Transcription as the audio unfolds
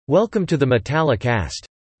Welcome to the Metalli-cast.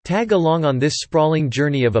 Tag along on this sprawling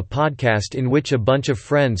journey of a podcast in which a bunch of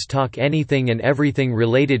friends talk anything and everything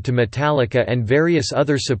related to Metallica and various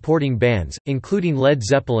other supporting bands, including Led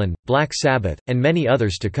Zeppelin, Black Sabbath, and many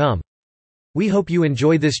others to come. We hope you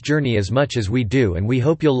enjoy this journey as much as we do, and we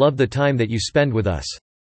hope you'll love the time that you spend with us.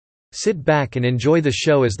 Sit back and enjoy the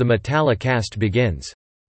show as the Metalli-cast begins.